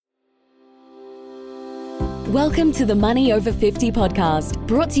Welcome to the Money Over 50 podcast,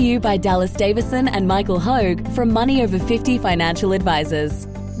 brought to you by Dallas Davison and Michael Hogue from Money Over 50 Financial Advisors.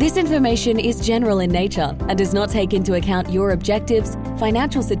 This information is general in nature and does not take into account your objectives,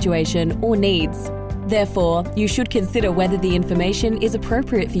 financial situation, or needs. Therefore, you should consider whether the information is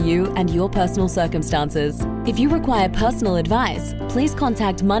appropriate for you and your personal circumstances. If you require personal advice, please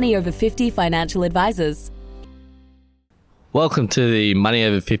contact Money Over 50 Financial Advisors. Welcome to the Money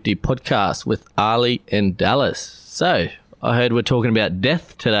Over 50 podcast with Ali and Dallas. So, I heard we're talking about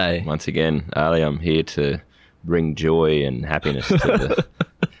death today. Once again, Ali, I'm here to bring joy and happiness to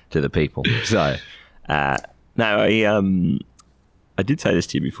the people. So, I did say this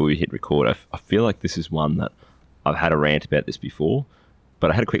to you before we hit record. I feel like this is one that I've had a rant about this before,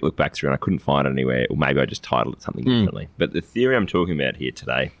 but I had a quick look back through and I couldn't find it anywhere, or maybe I just titled it something differently. But the theory I'm talking about here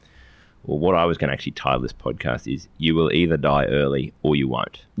today, or what I was going to actually title this podcast, is you will either die early or you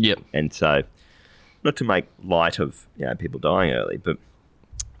won't. Yep. And so, not to make light of people dying early, but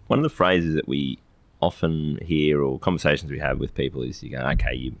one of the phrases that we often hear or conversations we have with people is you go,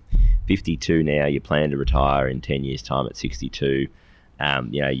 okay, you're 52 now, you plan to retire in 10 years' time at 62.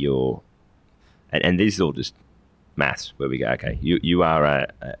 And this is all just maths where we go, okay, you are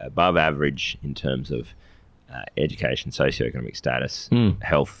above average in terms of education, socioeconomic status,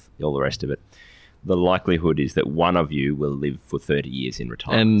 health, all the rest of it. The likelihood is that one of you will live for 30 years in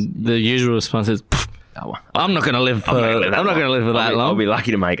retirement. And the usual response is, I'm not going to live for that long. I'll be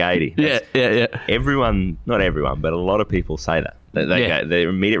lucky to make 80. Yeah. Everyone, not everyone, but a lot of people say that. Their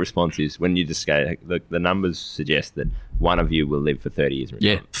immediate response is, when you just go, the numbers suggest that one of you will live for 30 years in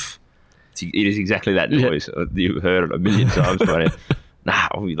retirement. Yeah. It is exactly that noise. You've heard it a million times by now.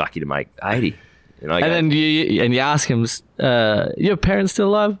 I'll be lucky to make 80. Then you ask them, your parents still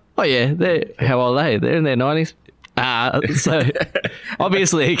alive? Oh yeah, how old are they? They're in their 90s. So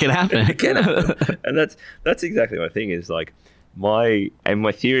obviously it can happen. It can happen. And that's exactly my thing. Is like my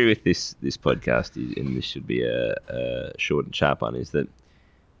theory with this podcast is, and this should be a short and sharp one, is that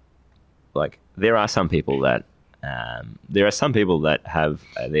like there are some people that have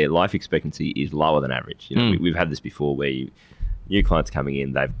their life expectancy is lower than average. We've had this before where new clients coming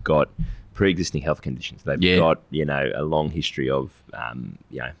in, they've got pre-existing health conditions. They've got a long history of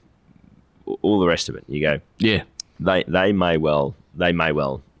all the rest of it. You go, they may well die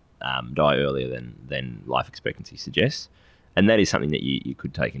earlier than life expectancy suggests, and that is something that you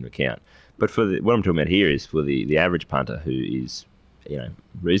could take into account. But what I'm talking about here is for the average punter who is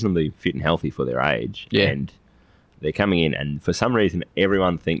reasonably fit and healthy for their age, and they're coming in, and for some reason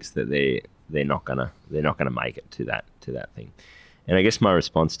everyone thinks that they're not gonna make it to that thing. And I guess my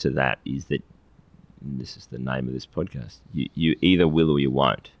response to that is that, and this is the name of this podcast, you either will or you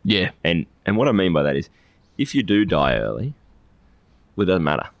won't. Yeah. And what I mean by that is, if you do die early, well, it doesn't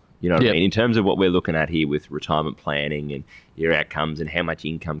matter. You know what I mean? In terms of what we're looking at here with retirement planning and your outcomes and how much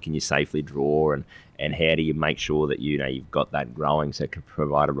income can you safely draw and how do you make sure that you've got that growing so it can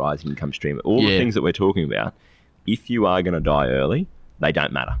provide a rising income stream. All the things that we're talking about, if you are going to die early, they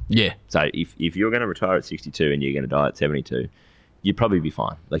don't matter. Yeah. So if you're going to retire at 62 and you're going to die at 72, you'd probably be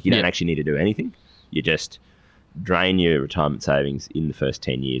fine. Like you don't actually need to do anything. You just drain your retirement savings in the first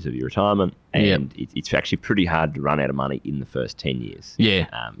 10 years of your retirement, and it's actually pretty hard to run out of money in the first 10 years. Yeah.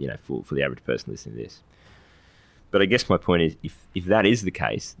 For the average person listening to this. But I guess my point is, if that is the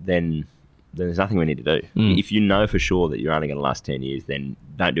case, then there's nothing we need to do. If you know for sure that you're only going to last 10 years, then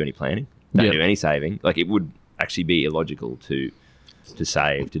don't do any planning. Don't do any saving. Like it would actually be illogical to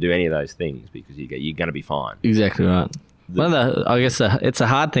save, to do any of those things, because you're going to be fine. Exactly right. I guess it's a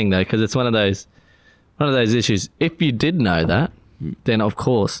hard thing though, because it's one of those issues. If you did know that, then of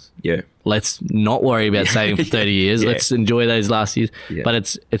course, let's not worry about saving for 30 years. Let's enjoy those last years. Yeah.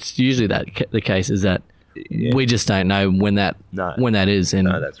 But it's usually the case is that we just don't know when that is. And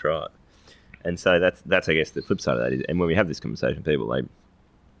no, that's right. And so that's I guess the flip side of that is, and when we have this conversation, people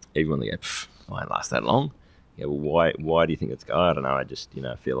everyone they go, I won't last that long. Yeah, well, why do you think it's? I don't know. I just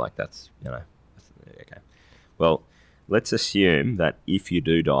feel like that's okay. Well, let's assume that if you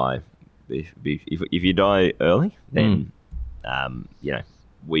do die, if you die early, then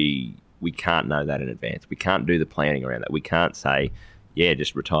we can't know that in advance. We can't do the planning around that. We can't say,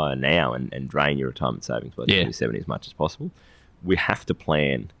 just retire now and drain your retirement savings by the end of 70 as much as possible. We have to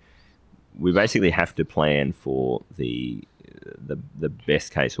plan. We basically have to plan for the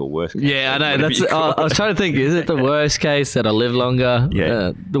best case or worst case. Yeah, I know. I was trying to think, is it the worst case that I live longer?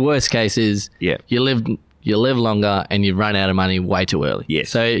 Yeah. The worst case is you live longer and you run out of money way too early.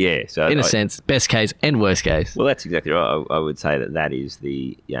 Yes. So in a sense, best case and worst case. Well, that's exactly right. I would say that is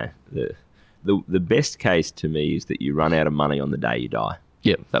the best case to me is that you run out of money on the day you die.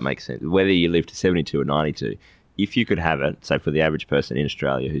 Yep. That makes sense. Whether you live to 72 or 92, if you could have it, so for the average person in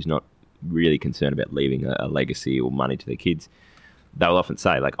Australia who's not really concerned about leaving a legacy or money to their kids, they'll often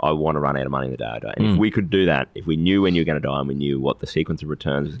say, like, I want to run out of money in the day I die. And if we could do that, if we knew when you were going to die and we knew what the sequence of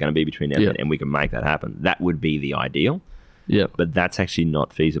returns was going to be between now and then, and we could make that happen, that would be the ideal. Yeah. But that's actually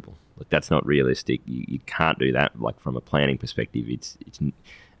not feasible. Like, that's not realistic. You can't do that. Like, from a planning perspective, it's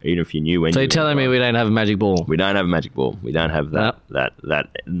even if you knew when. So you're telling me we don't have a magic ball? We don't have a magic ball. We don't have that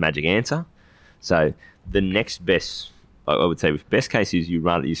magic answer. So the next best, I would say, best case is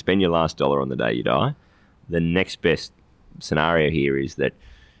you spend your last dollar on the day you die. The next best scenario here is that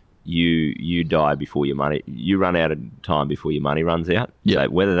you die before your money, you run out of time before your money runs out. Yeah. So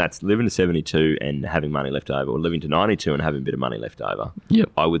whether that's living to 72 and having money left over, or living to 92 and having a bit of money left over,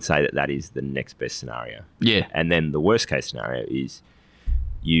 I would say that is the next best scenario. Yeah. And then the worst case scenario is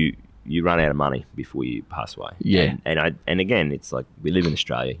you run out of money before you pass away. Yeah. And again, it's like, we live in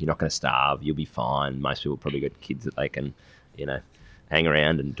Australia. You're not going to starve. You'll be fine. Most people probably got kids that they can, hang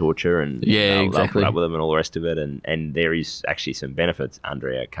around and torture and exactly. put up with them and all the rest of it. And there is actually some benefits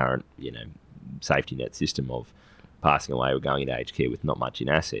under our current, safety net system of passing away or going into aged care with not much in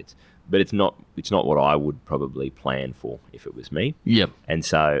assets. But it's not what I would probably plan for if it was me. Yep. And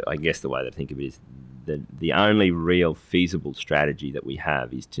so I guess the way that I think of it is the only real feasible strategy that we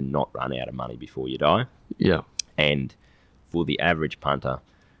have is to not run out of money before you die. Yeah. And for the average punter,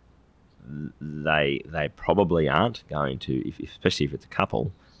 they probably aren't going to, especially if it's a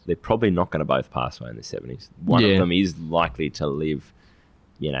couple, they're probably not going to both pass away in their 70s. One of them is likely to live,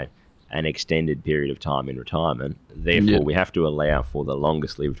 an extended period of time in retirement. Therefore, we have to allow for the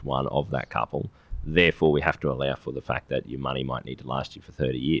longest lived one of that couple. Therefore, we have to allow for the fact that your money might need to last you for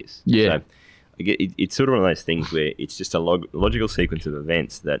 30 years. Yeah. So it's sort of one of those things where it's just a logical sequence of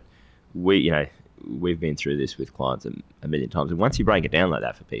events that we've been through this with clients a million times. And once you break it down like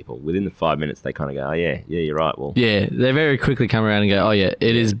that for people, within the 5 minutes, they kind of go, oh, yeah, you're right. Well, yeah, they very quickly come around and go, oh, yeah,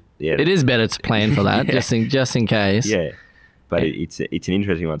 it is better to plan for that, just in case. Yeah. But it's an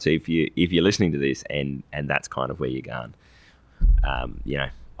interesting one. So if you're listening to this and that's kind of where you're going, I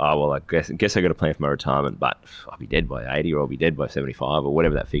guess I got to plan for my retirement, but I'll be dead by 80 or I'll be dead by 75 or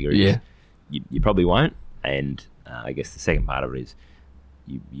whatever that figure is. Yeah. You probably won't. And I guess the second part of it is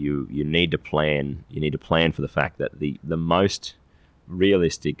you need to plan. You need to plan for the fact that the most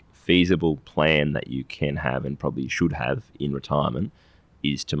realistic, feasible plan that you can have and probably should have in retirement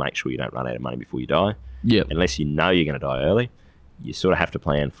is to make sure you don't run out of money before you die. Yeah. Unless you know you're going to die early, you sort of have to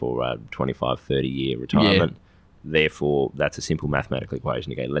plan for a 25, 30-year retirement. Yeah. Therefore, that's a simple mathematical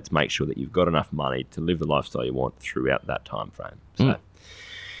equation. Again, let's make sure that you've got enough money to live the lifestyle you want throughout that time frame. So,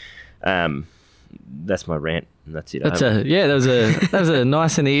 that's my rant, and that's it. That was a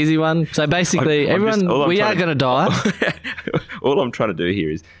nice and easy one. So basically, we are going to die. All I'm trying to do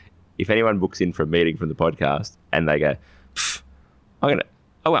here is, if anyone books in for a meeting from the podcast and they go,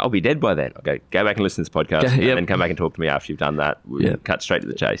 I'll be dead by then. Okay, go back and listen to this podcast and then come back and talk to me after you've done that. We'll cut straight to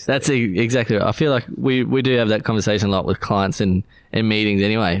the chase. That's exactly right. I feel like we do have that conversation a lot with clients in meetings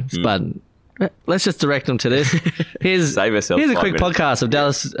anyway. But let's just direct them to this. Here's a quick podcast of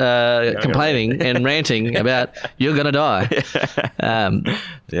Dallas complaining and ranting about you're going to die.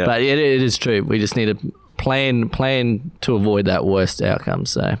 But it is true. We just need to plan to avoid that worst outcome.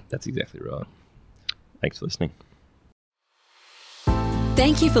 So that's exactly right. Thanks for listening.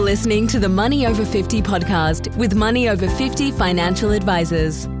 Thank you for listening to the Money Over 50 podcast with Money Over 50 Financial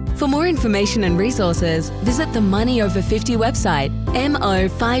Advisors. For more information and resources, visit the Money Over 50 website,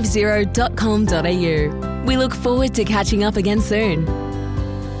 mo50.com.au. We look forward to catching up again soon.